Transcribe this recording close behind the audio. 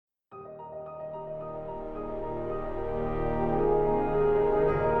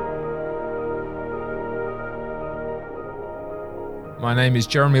My name is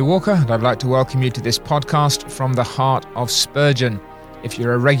Jeremy Walker, and I'd like to welcome you to this podcast from the heart of Spurgeon. If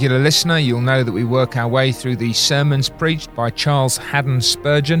you're a regular listener, you'll know that we work our way through the sermons preached by Charles Haddon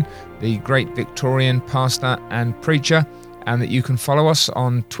Spurgeon, the great Victorian pastor and preacher, and that you can follow us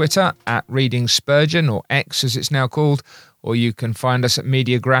on Twitter at Reading Spurgeon, or X as it's now called, or you can find us at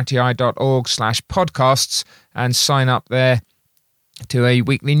mediagratiae.org/podcasts and sign up there to a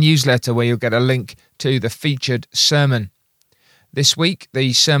weekly newsletter where you'll get a link to the featured sermon. This week,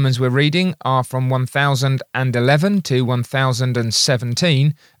 the sermons we're reading are from 1011 to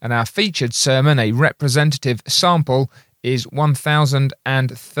 1017, and our featured sermon, a representative sample, is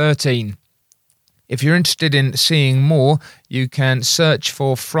 1013. If you're interested in seeing more, you can search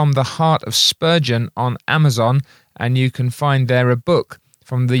for From the Heart of Spurgeon on Amazon, and you can find there a book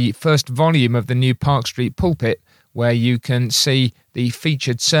from the first volume of the New Park Street Pulpit, where you can see the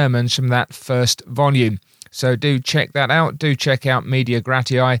featured sermons from that first volume. So do check that out. Do check out Media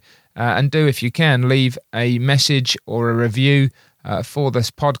Gratiae, and do, if you can, leave a message or a review for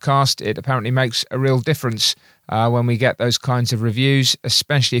this podcast. It apparently makes a real difference when we get those kinds of reviews,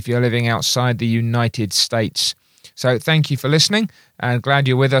 especially if you're living outside the United States. So thank you for listening, and glad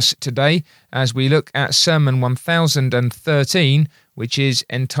you're with us today as we look at Sermon 1013, which is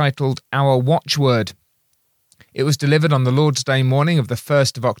entitled Our Watchword. It was delivered on the Lord's Day morning of the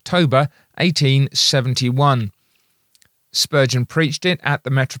 1st of October, 1871. Spurgeon preached it at the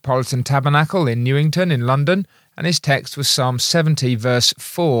Metropolitan Tabernacle in Newington in London, and his text was Psalm 70, verse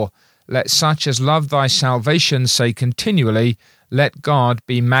 4. Let such as love thy salvation say continually, let God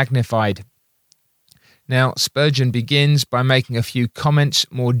be magnified. Now, Spurgeon begins by making a few comments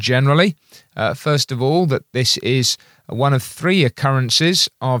more generally. First of all, that this is one of three occurrences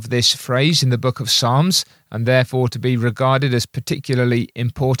of this phrase in the book of Psalms, and therefore to be regarded as particularly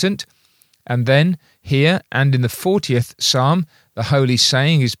important. And then, here and in the 40th Psalm, the holy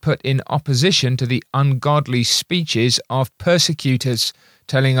saying is put in opposition to the ungodly speeches of persecutors,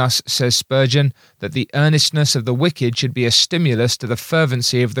 telling us, says Spurgeon, that the earnestness of the wicked should be a stimulus to the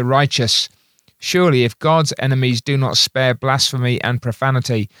fervency of the righteous. Surely, if God's enemies do not spare blasphemy and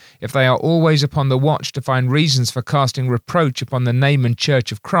profanity, if they are always upon the watch to find reasons for casting reproach upon the name and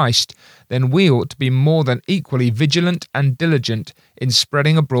church of Christ, then we ought to be more than equally vigilant and diligent in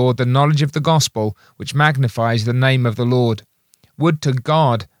spreading abroad the knowledge of the gospel, which magnifies the name of the Lord. Would to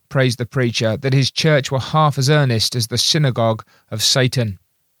God, prays the preacher, that his church were half as earnest as the synagogue of Satan.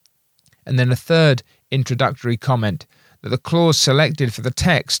 And then a third introductory comment, that the clause selected for the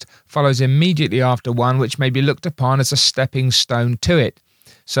text follows immediately after one which may be looked upon as a stepping stone to it.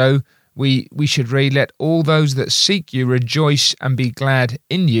 So we should read, let all those that seek you rejoice and be glad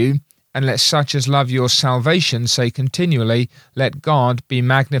in you, and let such as love your salvation say continually, let God be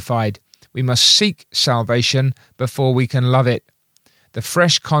magnified. We must seek salvation before we can love it. The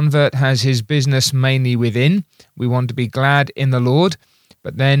fresh convert has his business mainly within. We want to be glad in the Lord,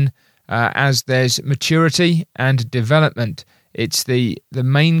 but then as there's maturity and development, it's the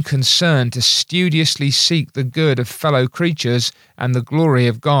main concern to studiously seek the good of fellow creatures and the glory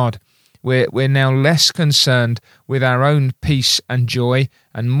of God. We're now less concerned with our own peace and joy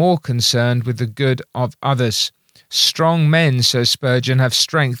and more concerned with the good of others. Strong men, says Spurgeon, have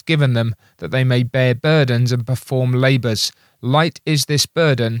strength given them that they may bear burdens and perform labours. Light is this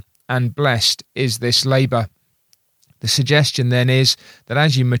burden and blessed is this labour. The suggestion then is that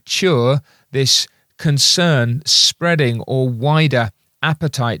as you mature, this concern, spreading or wider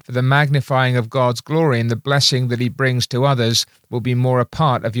appetite for the magnifying of God's glory and the blessing that he brings to others will be more a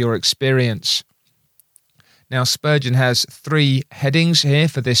part of your experience. Now, Spurgeon has three headings here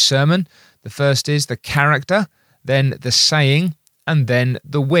for this sermon. The first is the character, then the saying, and then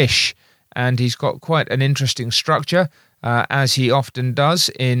the wish. And he's got quite an interesting structure, as he often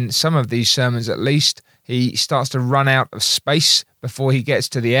does in some of these sermons at least. He starts to run out of space before he gets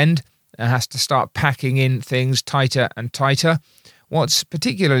to the end and has to start packing in things tighter and tighter. What's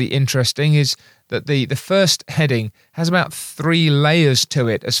particularly interesting is that the first heading has about three layers to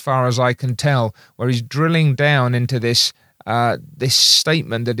it, as far as I can tell, where he's drilling down into this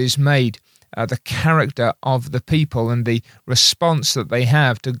statement that is made, the character of the people and the response that they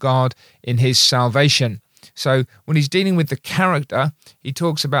have to God in his salvation. So when he's dealing with the character, he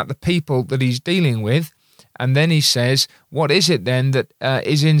talks about the people that he's dealing with, and then he says, what is it then that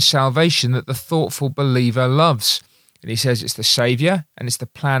is in salvation that the thoughtful believer loves? And he says it's the Saviour, and it's the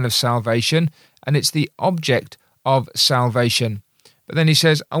plan of salvation, and it's the object of salvation. But then he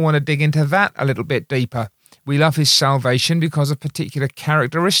says, I want to dig into that a little bit deeper. We love his salvation because of particular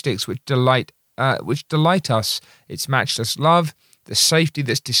characteristics which delight us. It's matchless love, the safety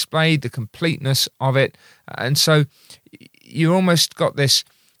that's displayed, the completeness of it. And so you almost got this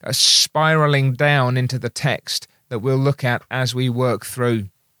spiraling down into the text that we'll look at as we work through.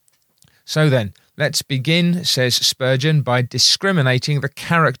 So then, let's begin, says Spurgeon, by discriminating the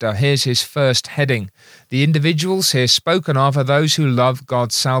character. Here's his first heading. The individuals here spoken of are those who love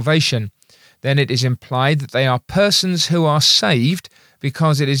God's salvation. Then it is implied that they are persons who are saved,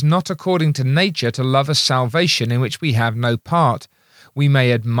 because it is not according to nature to love a salvation in which we have no part. We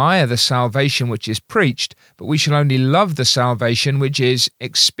may admire the salvation which is preached, but we shall only love the salvation which is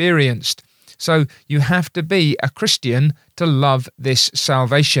experienced. So you have to be a Christian to love this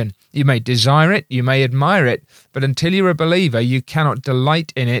salvation. You may desire it, you may admire it, but until you're a believer, you cannot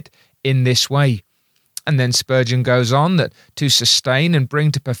delight in it in this way. And then Spurgeon goes on that to sustain and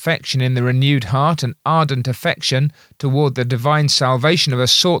bring to perfection in the renewed heart an ardent affection toward the divine salvation of a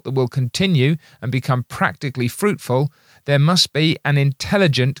sort that will continue and become practically fruitful, there must be an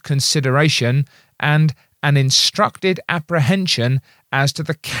intelligent consideration and an instructed apprehension as to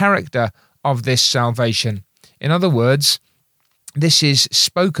the character of this salvation. In other words, this is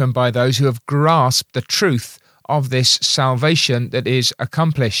spoken by those who have grasped the truth of this salvation that is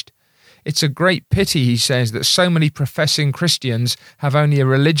accomplished. It's a great pity, he says, that so many professing Christians have only a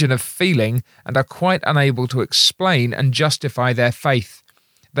religion of feeling and are quite unable to explain and justify their faith.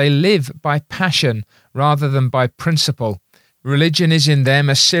 They live by passion rather than by principle. Religion is in them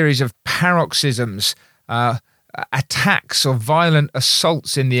a series of paroxysms, attacks or violent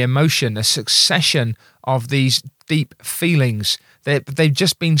assaults in the emotion, a succession of these deep feelings. They've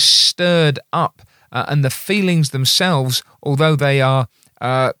just been stirred up, and the feelings themselves, although they are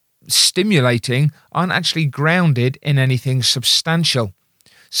stimulating, aren't actually grounded in anything substantial.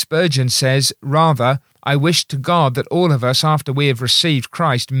 Spurgeon says, rather, I wish to God that all of us, after we have received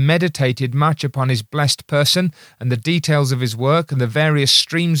Christ, meditated much upon his blessed person and the details of his work and the various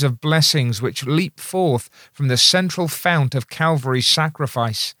streams of blessings which leap forth from the central fount of Calvary's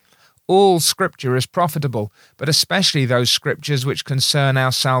sacrifice. All Scripture is profitable, but especially those Scriptures which concern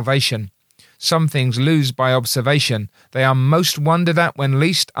our salvation. Some things lose by observation. They are most wondered at when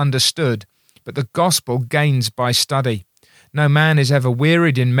least understood, but the gospel gains by study. No man is ever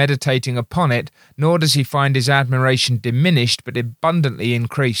wearied in meditating upon it, nor does he find his admiration diminished, but abundantly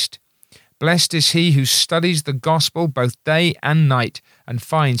increased. Blessed is he who studies the gospel both day and night, and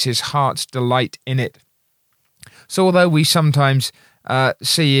finds his heart's delight in it. So although we sometimes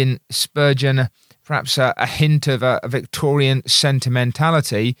see in Spurgeon perhaps a hint of a Victorian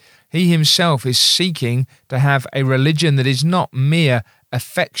sentimentality, he himself is seeking to have a religion that is not mere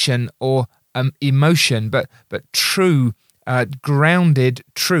affection or emotion, but true, grounded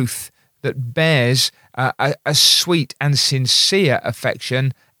truth that bears a sweet and sincere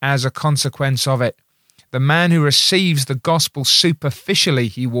affection as a consequence of it. The man who receives the gospel superficially,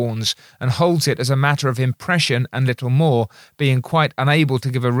 he warns, and holds it as a matter of impression and little more, being quite unable to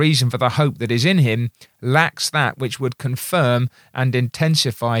give a reason for the hope that is in him, lacks that which would confirm and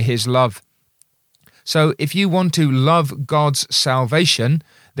intensify his love. So if you want to love God's salvation,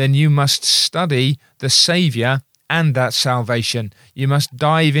 then you must study the Saviour and that salvation. You must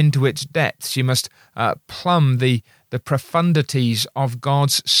dive into its depths. You must plumb the profundities of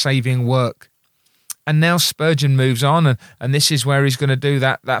God's saving work. And now Spurgeon moves on, and this is where he's going to do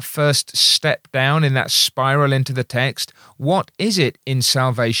that first step down in that spiral into the text. What is it in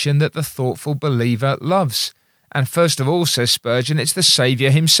salvation that the thoughtful believer loves? And first of all, says Spurgeon, it's the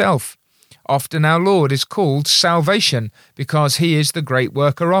Saviour himself. Often our Lord is called salvation because he is the great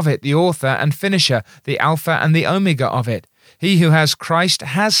worker of it, the author and finisher, the Alpha and the Omega of it. He who has Christ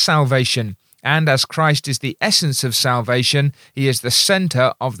has salvation. And as Christ is the essence of salvation, he is the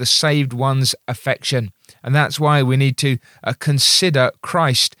centre of the saved one's affection. And that's why we need to consider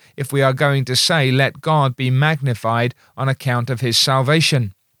Christ if we are going to say, let God be magnified on account of his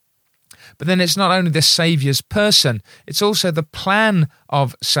salvation. But then it's not only the Saviour's person, it's also the plan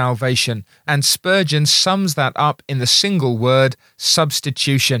of salvation. And Spurgeon sums that up in the single word,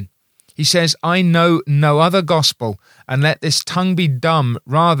 substitution. He says, I know no other gospel, and let this tongue be dumb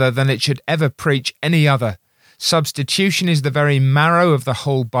rather than it should ever preach any other. Substitution is the very marrow of the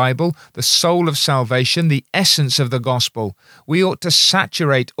whole Bible, the soul of salvation, the essence of the gospel. We ought to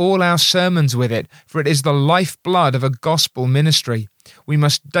saturate all our sermons with it, for it is the lifeblood of a gospel ministry. We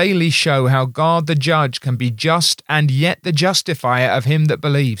must daily show how God the judge can be just and yet the justifier of him that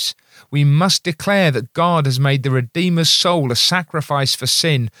believes. We must declare that God has made the Redeemer's soul a sacrifice for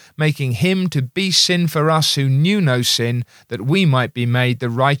sin, making him to be sin for us who knew no sin, that we might be made the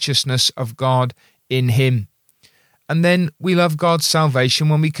righteousness of God in him. And then we love God's salvation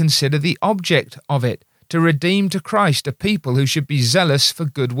when we consider the object of it, to redeem to Christ a people who should be zealous for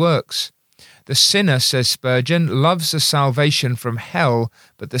good works. The sinner, says Spurgeon, loves a salvation from hell,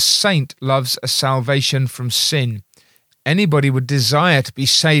 but the saint loves a salvation from sin. Anybody would desire to be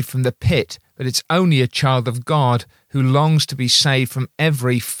saved from the pit, but it's only a child of God who longs to be saved from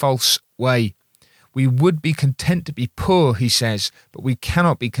every false way. We would be content to be poor, he says, but we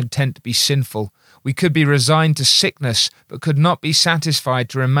cannot be content to be sinful. We could be resigned to sickness, but could not be satisfied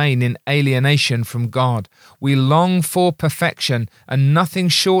to remain in alienation from God. We long for perfection, and nothing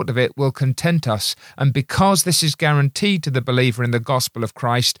short of it will content us. And because this is guaranteed to the believer in the gospel of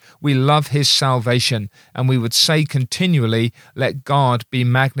Christ, we love his salvation, and we would say continually, let God be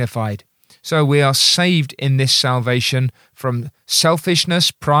magnified. So we are saved in this salvation from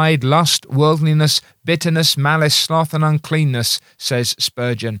selfishness, pride, lust, worldliness, bitterness, malice, sloth, and uncleanness, says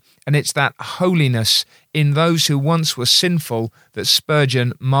Spurgeon. And it's that holiness in those who once were sinful that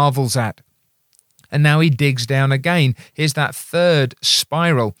Spurgeon marvels at. And now he digs down again. Here's that third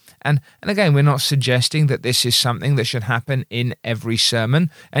spiral. And again, we're not suggesting that this is something that should happen in every sermon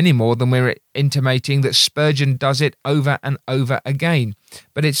any more than we're intimating that Spurgeon does it over and over again.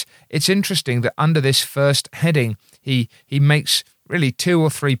 But it's interesting that under this first heading, he makes really 2 or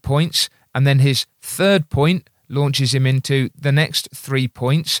 3 points, and then his third point launches him into the next 3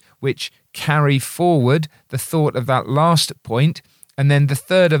 points, which carry forward the thought of that last point. And then the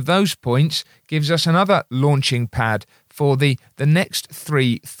third of those points gives us another launching pad for the next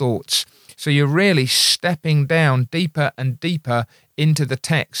 3 thoughts. So you're really stepping down deeper and deeper into the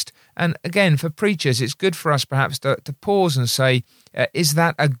text. And again, for preachers, it's good for us perhaps to pause and say, is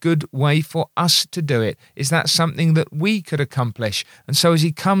that a good way for us to do it? Is that something that we could accomplish? And so as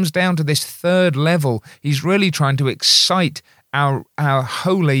he comes down to this third level, he's really trying to excite our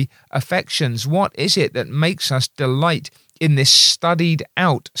holy affections. What is it that makes us delight in this studied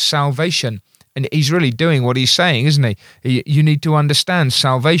out salvation? And he's really doing what he's saying, isn't he? You need to understand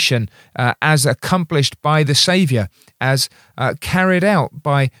salvation as accomplished by the Saviour, as carried out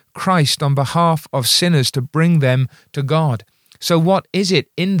by Christ on behalf of sinners to bring them to God. So what is it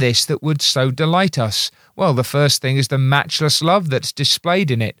in this that would so delight us? Well, the first thing is the matchless love that's displayed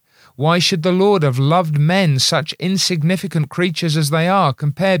in it. Why should the Lord have loved men, such insignificant creatures as they are,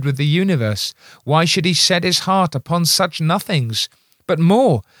 compared with the universe? Why should he set his heart upon such nothings? But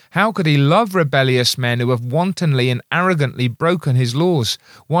more, how could he love rebellious men who have wantonly and arrogantly broken his laws?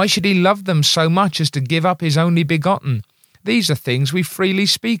 Why should he love them so much as to give up his only begotten? These are things we freely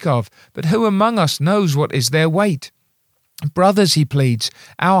speak of, but who among us knows what is their weight? Brothers, he pleads,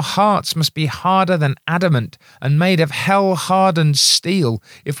 our hearts must be harder than adamant and made of hell-hardened steel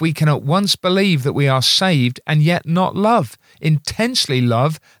if we can at once believe that we are saved and yet not love, intensely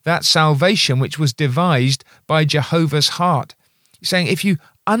love, that salvation which was devised by Jehovah's heart. He's saying if you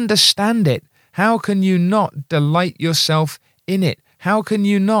understand it, how can you not delight yourself in it? How can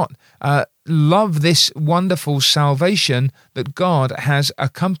you not love this wonderful salvation that God has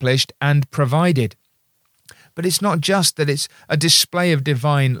accomplished and provided? But it's not just that it's a display of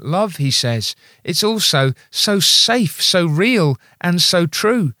divine love, he says. It's also so safe, so real, and so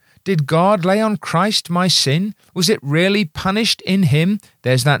true. Did God lay on Christ my sin? Was it really punished in him?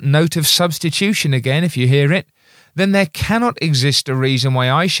 There's that note of substitution again, if you hear it. Then there cannot exist a reason why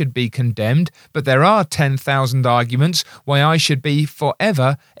I should be condemned, but there are 10,000 arguments why I should be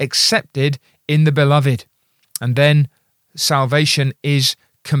forever accepted in the beloved. And then salvation is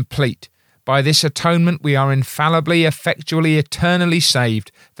complete. By this atonement we are infallibly, effectually, eternally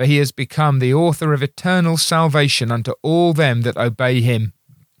saved, for he has become the author of eternal salvation unto all them that obey him.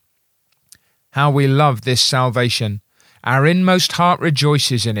 How we love this salvation. Our inmost heart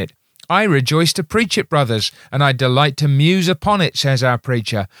rejoices in it. I rejoice to preach it, brothers, and I delight to muse upon it, says our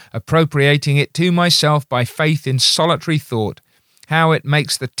preacher, appropriating it to myself by faith in solitary thought. How it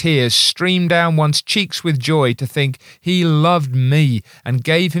makes the tears stream down one's cheeks with joy to think he loved me and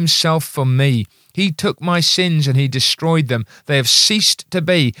gave himself for me. He took my sins and he destroyed them. They have ceased to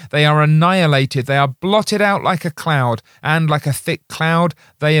be. They are annihilated. They are blotted out like a cloud, and like a thick cloud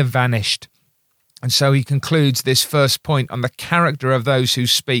they have vanished. And so he concludes this first point on the character of those who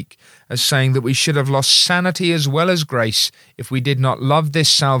speak as saying that we should have lost sanity as well as grace if we did not love this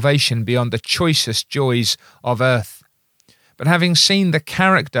salvation beyond the choicest joys of earth. But having seen the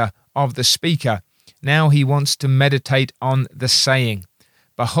character of the speaker, now he wants to meditate on the saying.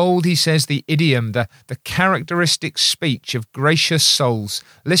 Behold, he says, the idiom, the characteristic speech of gracious souls.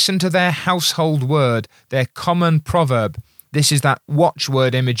 Listen to their household word, their common proverb. This is that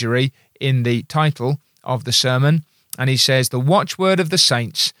watchword imagery in the title of the sermon. And he says, the watchword of the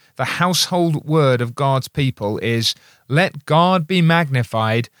saints, the household word of God's people is, let God be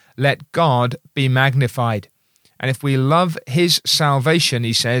magnified, let God be magnified. And if we love his salvation,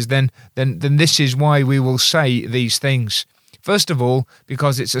 he says, then this is why we will say these things. First of all,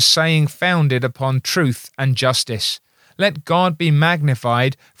 because it's a saying founded upon truth and justice. Let God be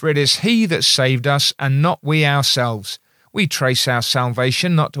magnified, for it is he that saved us, and not we ourselves. We trace our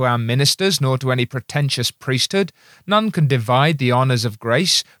salvation not to our ministers, nor to any pretentious priesthood. None can divide the honours of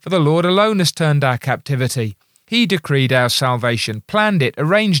grace, for the Lord alone has turned our captivity. He decreed our salvation, planned it,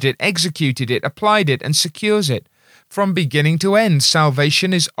 arranged it, executed it, applied it, and secures it. From beginning to end,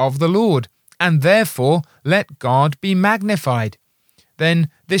 salvation is of the Lord, and therefore let God be magnified. Then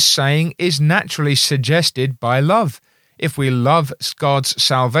this saying is naturally suggested by love. If we love God's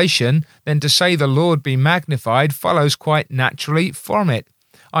salvation, then to say the Lord be magnified follows quite naturally from it.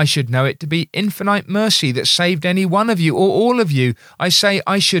 I should know it to be infinite mercy that saved any one of you or all of you. I say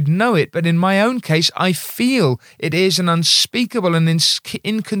I should know it, but in my own case I feel it is an unspeakable and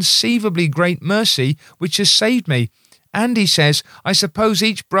inconceivably great mercy which has saved me. And he says, I suppose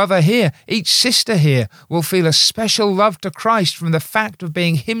each brother here, each sister here, will feel a special love to Christ from the fact of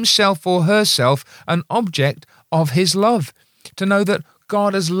being himself or herself an object of his love. To know that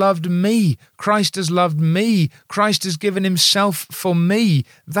God has loved me, Christ has loved me, Christ has given himself for me,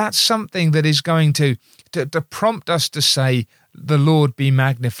 that's something that is going to prompt us to say, the Lord be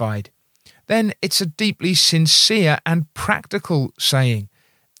magnified. Then it's a deeply sincere and practical saying.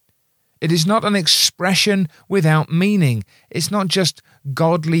 It is not an expression without meaning. It's not just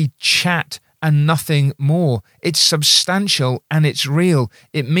godly chat and nothing more. It's substantial and it's real.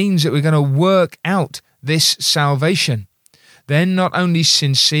 It means that we're going to work out this salvation. Then not only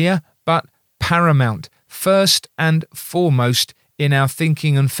sincere, but paramount, first and foremost in our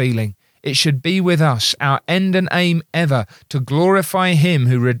thinking and feeling. It should be with us, our end and aim ever, to glorify him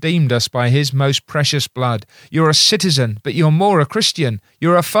who redeemed us by his most precious blood. You're a citizen, but you're more a Christian.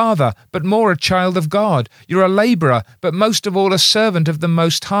 You're a father, but more a child of God. You're a labourer, but most of all a servant of the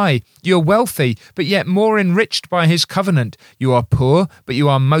Most High. You're wealthy, but yet more enriched by his covenant. You are poor, but you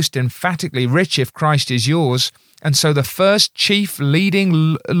are most emphatically rich if Christ is yours. And so the first chief,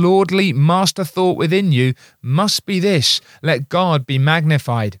 leading, lordly master thought within you must be this: let God be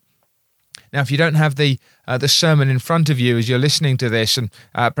magnified. Now, if you don't have the sermon in front of you as you're listening to this, and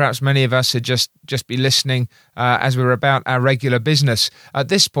perhaps many of us would just be listening as we're about our regular business, at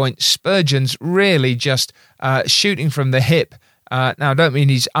this point, Spurgeon's really just shooting from the hip. Now, I don't mean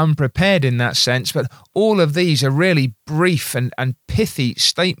he's unprepared in that sense, but all of these are really brief and pithy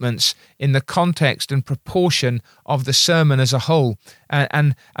statements in the context and proportion of the sermon as a whole.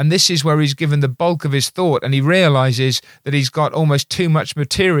 And this is where he's given the bulk of his thought, and he realizes that he's got almost too much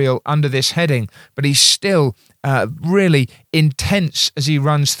material under this heading, but he's still really intense as he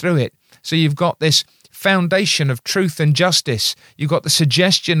runs through it. So you've got this foundation of truth and justice. You've got the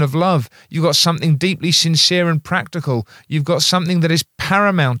suggestion of love. You've got something deeply sincere and practical. You've got something that is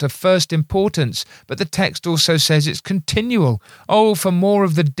paramount, of first importance. But the text also says it's continual. Oh, for more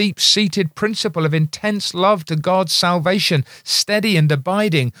of the deep-seated principle of intense love to God's salvation, steady and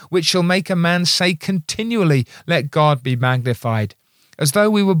abiding, which shall make a man say continually, let God be magnified. As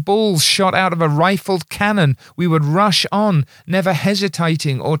though we were balls shot out of a rifled cannon, we would rush on, never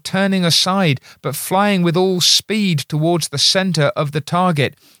hesitating or turning aside, but flying with all speed towards the centre of the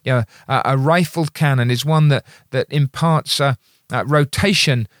target. A rifled cannon is one that imparts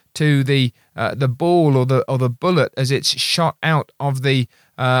rotation to the ball or the bullet as it's shot out of the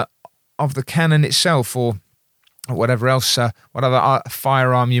cannon itself, or whatever else, what other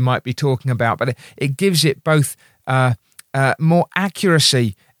firearm you might be talking about. But it gives it both more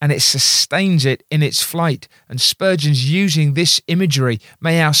accuracy, and it sustains it in its flight. And Spurgeon's using this imagery.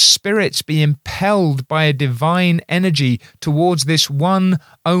 May our spirits be impelled by a divine energy towards this one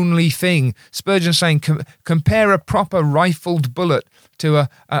only thing. Spurgeon's saying, compare a proper rifled bullet to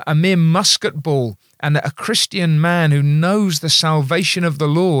a mere musket ball, and a Christian man who knows the salvation of the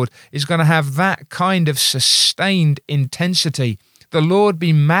Lord is going to have that kind of sustained intensity. The Lord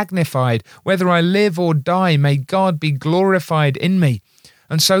be magnified. Whether I live or die, may God be glorified in me.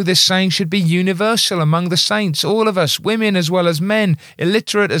 And so this saying should be universal among the saints, all of us, women as well as men,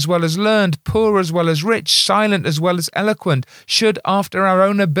 illiterate as well as learned, poor as well as rich, silent as well as eloquent, should after our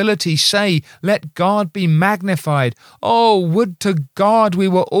own ability say, let God be magnified. Oh, would to God we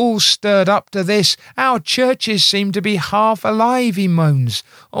were all stirred up to this. Our churches seem to be half alive, he moans.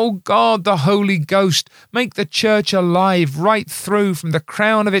 Oh God, the Holy Ghost, make the church alive right through from the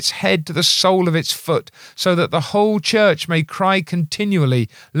crown of its head to the sole of its foot, so that the whole church may cry continually,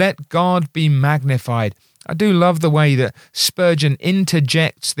 let God be magnified. I do love the way that Spurgeon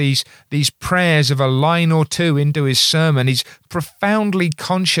interjects these prayers of a line or two into his sermon. He's profoundly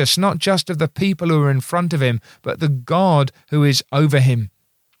conscious not just of the people who are in front of him, but the God who is over him.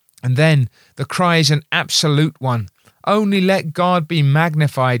 And then the cry is an absolute one. Only let God be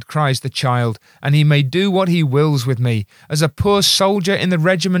magnified, cries the child, and he may do what he wills with me. As a poor soldier in the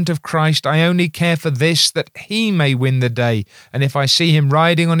regiment of Christ, I only care for this, that he may win the day. And if I see him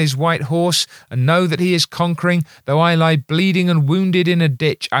riding on his white horse, and know that he is conquering, though I lie bleeding and wounded in a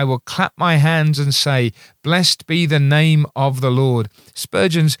ditch, I will clap my hands and say, blessed be the name of the Lord.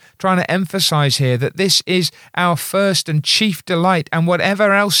 Spurgeon's trying to emphasize here that this is our first and chief delight, and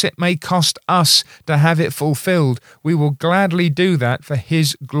whatever else it may cost us to have it fulfilled, we will gladly do that for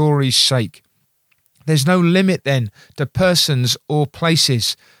his glory's sake. There's no limit then to persons or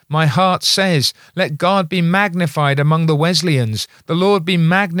places. My heart says, let God be magnified among the Wesleyans, the Lord be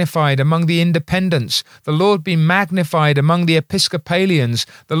magnified among the Independents, the Lord be magnified among the Episcopalians,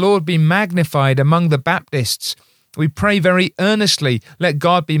 the Lord be magnified among the Baptists. We pray very earnestly, let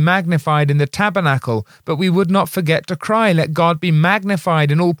God be magnified in the tabernacle, but we would not forget to cry, let God be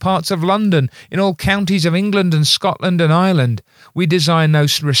magnified in all parts of London, in all counties of England and Scotland and Ireland. We desire no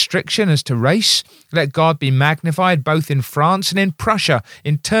restriction as to race. Let God be magnified both in France and in Prussia,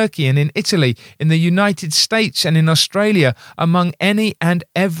 in Turkey and in Italy, in the United States and in Australia, among any and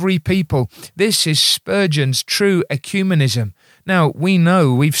every people. This is Spurgeon's true ecumenism. Now, we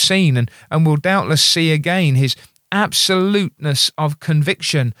know, we've seen, and will doubtless see again, his absoluteness of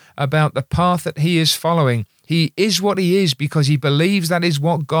conviction about the path that he is following. He is what he is because he believes that is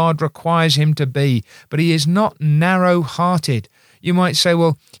what God requires him to be, but he is not narrow-hearted. You might say,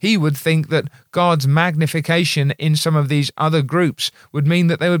 well, he would think that God's magnification in some of these other groups would mean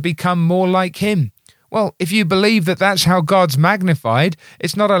that they would become more like him. Well, if you believe that that's how God's magnified,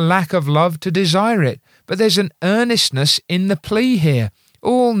 it's not a lack of love to desire it, but there's an earnestness in the plea here.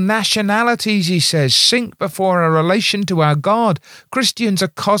 All nationalities, he says, sink before our relation to our God. Christians are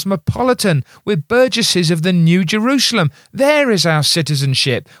cosmopolitan. We're burgesses of the New Jerusalem. There is our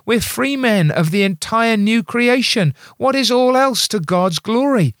citizenship. We're free men of the entire new creation. What is all else to God's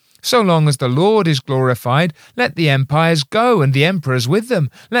glory? So long as the Lord is glorified, let the empires go and the emperors with them.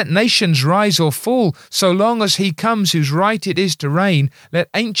 Let nations rise or fall. So long as he comes whose right it is to reign,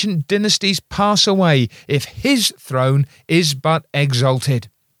 let ancient dynasties pass away, if his throne is but exalted.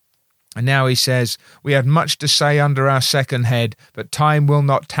 And now he says, we had much to say under our second head, but time will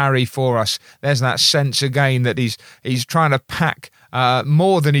not tarry for us. There's that sense again that he's trying to pack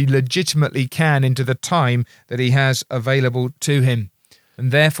more than he legitimately can into the time that he has available to him.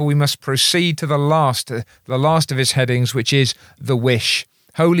 And therefore we must proceed to the last of his headings, which is the wish.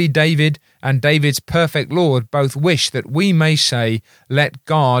 Holy David and David's perfect Lord both wish that we may say, let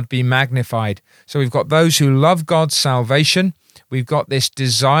God be magnified. So we've got those who love God's salvation, we've got this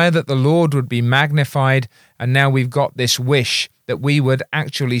desire that the Lord would be magnified, and now we've got this wish that we would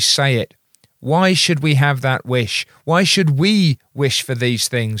actually say it. Why should we have that wish? Why should we wish for these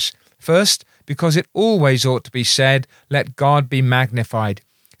things? First, because it always ought to be said, let God be magnified.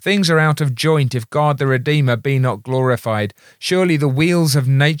 Things are out of joint if God the Redeemer be not glorified. Surely the wheels of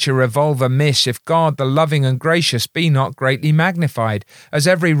nature revolve amiss if God the loving and gracious be not greatly magnified. As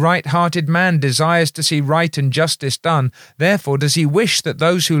every right-hearted man desires to see right and justice done, therefore does he wish that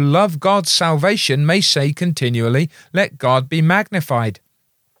those who love God's salvation may say continually, let God be magnified.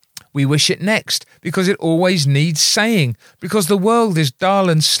 We wish it next, because it always needs saying, because the world is dull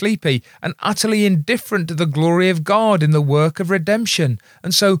and sleepy and utterly indifferent to the glory of God in the work of redemption.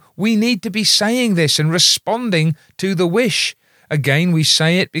 And so we need to be saying this and responding to the wish. Again, we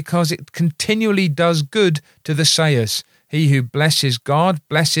say it because it continually does good to the sayers. He who blesses God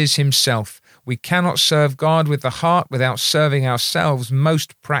blesses himself. We cannot serve God with the heart without serving ourselves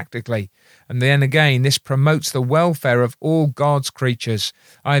most practically. And then again, this promotes the welfare of all God's creatures.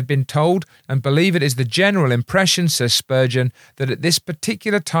 I have been told, and believe it is the general impression, says Spurgeon, that at this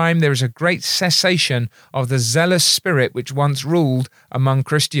particular time there is a great cessation of the zealous spirit which once ruled among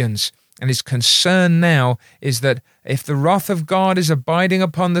Christians. And his concern now is that if the wrath of God is abiding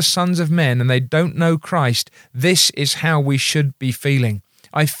upon the sons of men and they don't know Christ, this is how we should be feeling.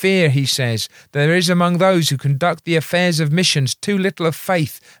 I fear, he says, there is among those who conduct the affairs of missions too little of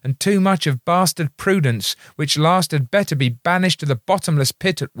faith and too much of bastard prudence, which last had better be banished to the bottomless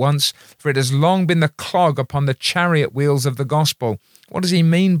pit at once, for it has long been the clog upon the chariot wheels of the gospel. What does he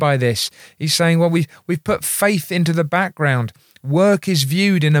mean by this? He's saying, well, we've put faith into the background. Work is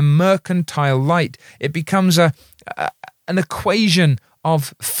viewed in a mercantile light. It becomes an equation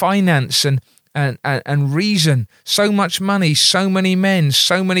of finance and and reason, so much money, so many men,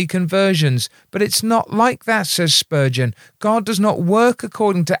 so many conversions. But it's not like that, says Spurgeon. God does not work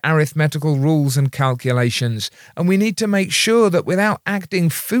according to arithmetical rules and calculations, and we need to make sure that without acting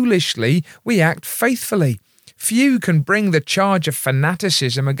foolishly, we act faithfully. Few can bring the charge of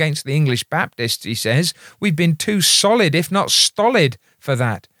fanaticism against the English Baptists, he says. We've been too solid, if not stolid, for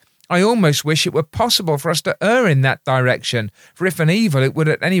that. I almost wish it were possible for us to err in that direction, for if an evil, it would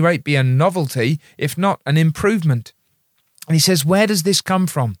at any rate be a novelty, if not an improvement. And he says, where does this come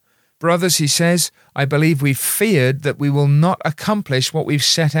from? Brothers, he says, I believe we've feared that we will not accomplish what we've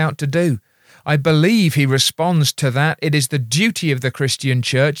set out to do. I believe, he responds to that, it is the duty of the Christian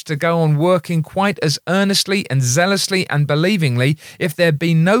church to go on working quite as earnestly and zealously and believingly if there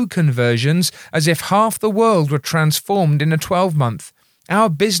be no conversions as if half the world were transformed in a 12-month. Our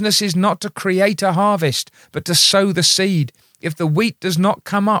business is not to create a harvest, but to sow the seed. If the wheat does not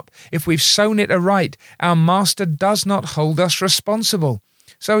come up, if we've sown it aright, our master does not hold us responsible.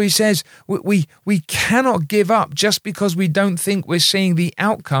 So he says, we cannot give up just because we don't think we're seeing the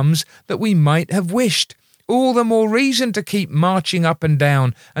outcomes that we might have wished. All the more reason to keep marching up and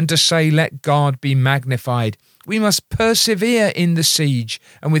down and to say, let God be magnified. We must persevere in the siege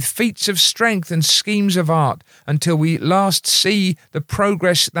and with feats of strength and schemes of art until we last see the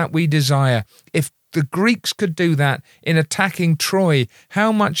progress that we desire. If the Greeks could do that in attacking Troy,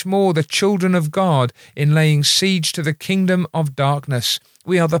 how much more the children of God in laying siege to the kingdom of darkness.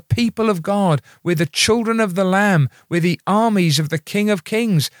 We are the people of God. We're the children of the Lamb. We're the armies of the King of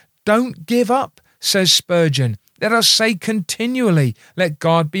Kings. Don't give up, says Spurgeon. Let us say continually, let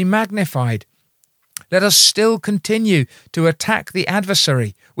God be magnified. Let us still continue to attack the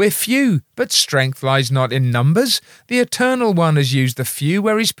adversary. We're few, but strength lies not in numbers. The Eternal One has used the few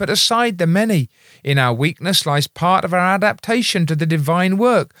where he's put aside the many. In our weakness lies part of our adaptation to the divine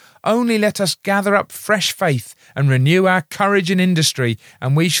work. Only let us gather up fresh faith and renew our courage and industry,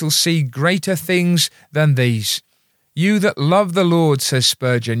 and we shall see greater things than these. You that love the Lord, says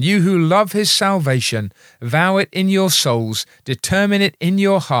Spurgeon, you who love his salvation, vow it in your souls, determine it in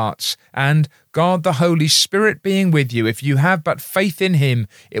your hearts, and, God the Holy Spirit being with you, if you have but faith in him,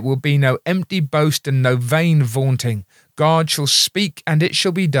 it will be no empty boast and no vain vaunting. God shall speak, and it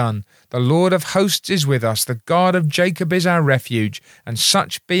shall be done. The Lord of hosts is with us, the God of Jacob is our refuge, and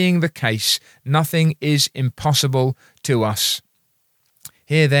such being the case, nothing is impossible to us.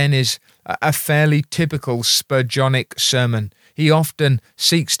 Here then is a fairly typical Spurgeonic sermon. He often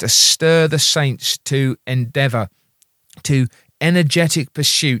seeks to stir the saints to endeavour, to energetic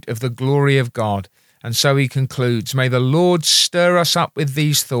pursuit of the glory of God. And so he concludes, may the Lord stir us up with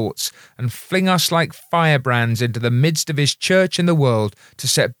these thoughts and fling us like firebrands into the midst of his church in the world, to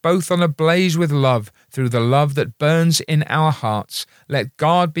set both on a blaze with love through the love that burns in our hearts. Let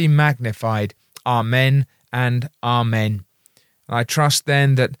God be magnified. Amen and amen. I trust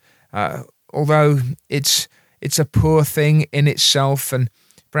then that although it's a poor thing in itself, and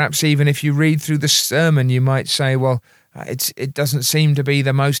perhaps even if you read through the sermon, you might say, well, it doesn't seem to be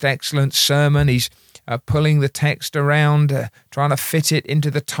the most excellent sermon. He's pulling the text around, trying to fit it into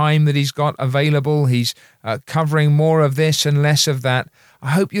the time that he's got available. He's covering more of this and less of that. I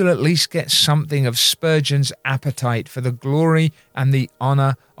hope you'll at least get something of Spurgeon's appetite for the glory and the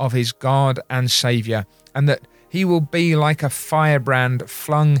honour of his God and Saviour, and that he will be like a firebrand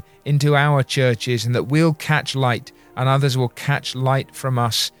flung into our churches, and that we'll catch light and others will catch light from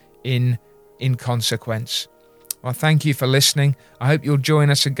us in consequence. Well, thank you for listening. I hope you'll join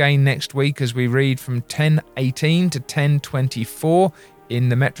us again next week as we read from 10:18 to 10:24 in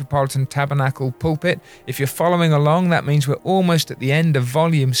the Metropolitan Tabernacle pulpit. If you're following along, that means we're almost at the end of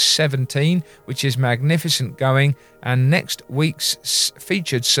volume 17, which is magnificent going. And next week's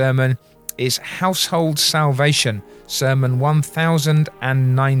featured sermon is Household Salvation, Sermon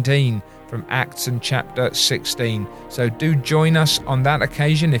 1019 from Acts and chapter 16. So do join us on that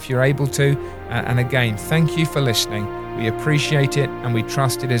occasion if you're able to. And again, thank you for listening. We appreciate it and we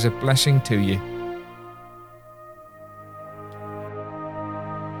trust it is a blessing to you.